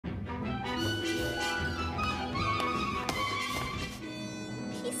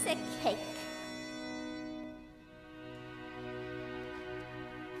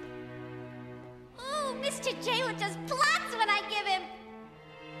J will just plots when I give him.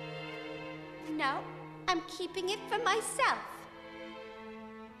 No, I'm keeping it for myself.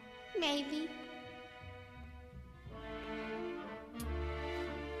 Maybe.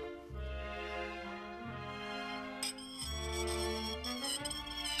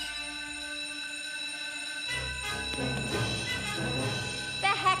 The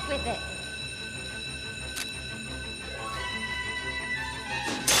heck with it.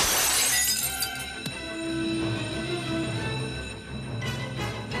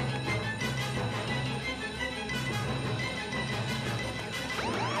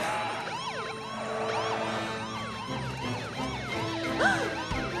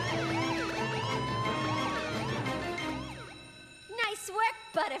 Nice work,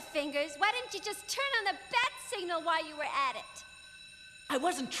 Butterfingers. Why didn't you just turn on the bat signal while you were at it? I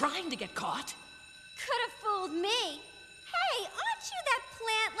wasn't trying to get caught. Could have fooled me. Hey, aren't you that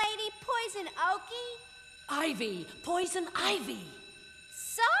plant lady, Poison Oakie? Ivy, Poison Ivy.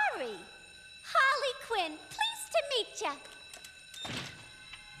 Sorry. Harley Quinn, pleased to meet ya.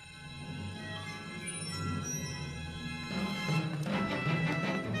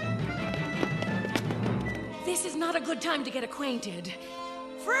 This is not a good time to get acquainted.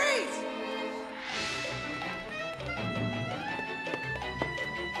 Freeze!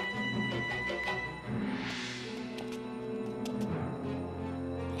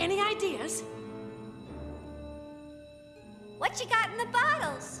 Any ideas? What you got in the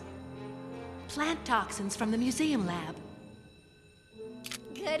bottles? Plant toxins from the museum lab.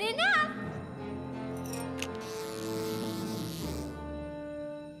 Good enough.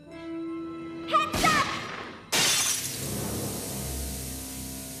 Heads up!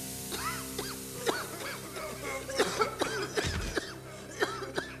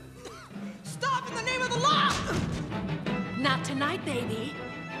 Stop in the name of the law! Not tonight, baby.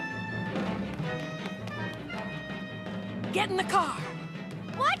 Get in the car.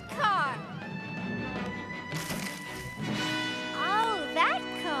 What car? Oh, that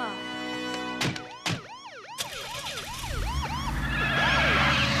car.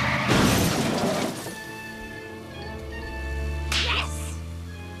 Yes!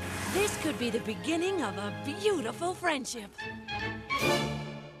 This could be the beginning of a beautiful friendship.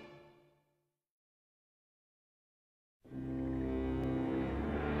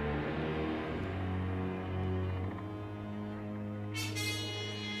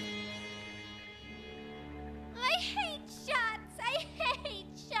 I hate shots. I hate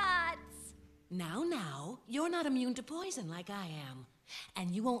shots. Now, you're not immune to poison like I am.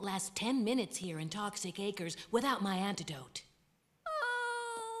 And you won't last 10 minutes here in Toxic Acres without my antidote.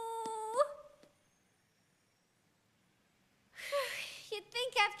 Oh. You'd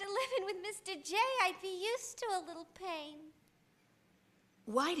think after living with Mr. J, I'd be used to a little pain.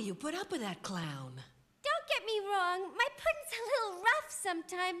 Why do you put up with that clown? Don't get me wrong, my pudding's a little rough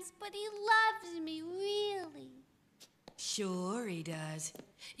sometimes, but he loves me, really. Sure he does.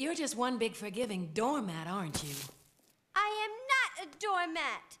 You're just one big forgiving doormat, aren't you? I am not a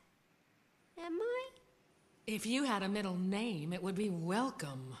doormat. Am I? If you had a middle name, it would be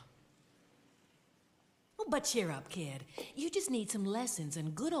Welcome. Oh, but cheer up, kid. You just need some lessons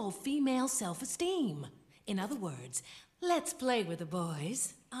in good old female self-esteem. In other words, let's play with the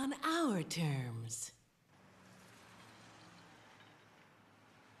boys on our terms.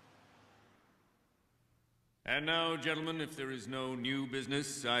 And now, gentlemen, if there is no new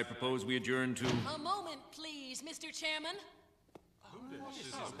business, I propose we adjourn to... A moment, please, Mr. Chairman.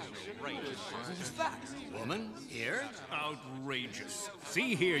 Who's that? Woman? Here? Outrageous.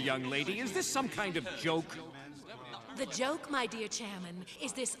 See here, young lady, is this some kind of joke? The joke, my dear Chairman,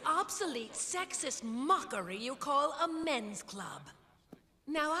 is this obsolete, sexist mockery you call a men's club.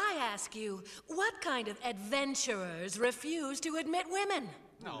 Now I ask you, what kind of adventurers refuse to admit women?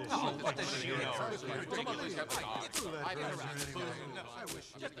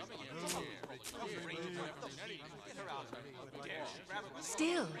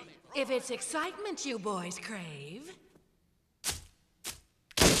 Still, if it's excitement you boys crave...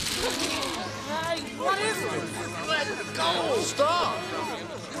 Hey, what is it? Let go! Stop!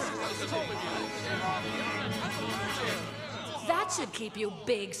 That should keep you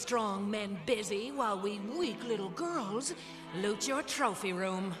big, strong men busy while we weak little girls loot your trophy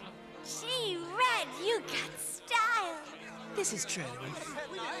room. Gee, Red, you got style. This is true.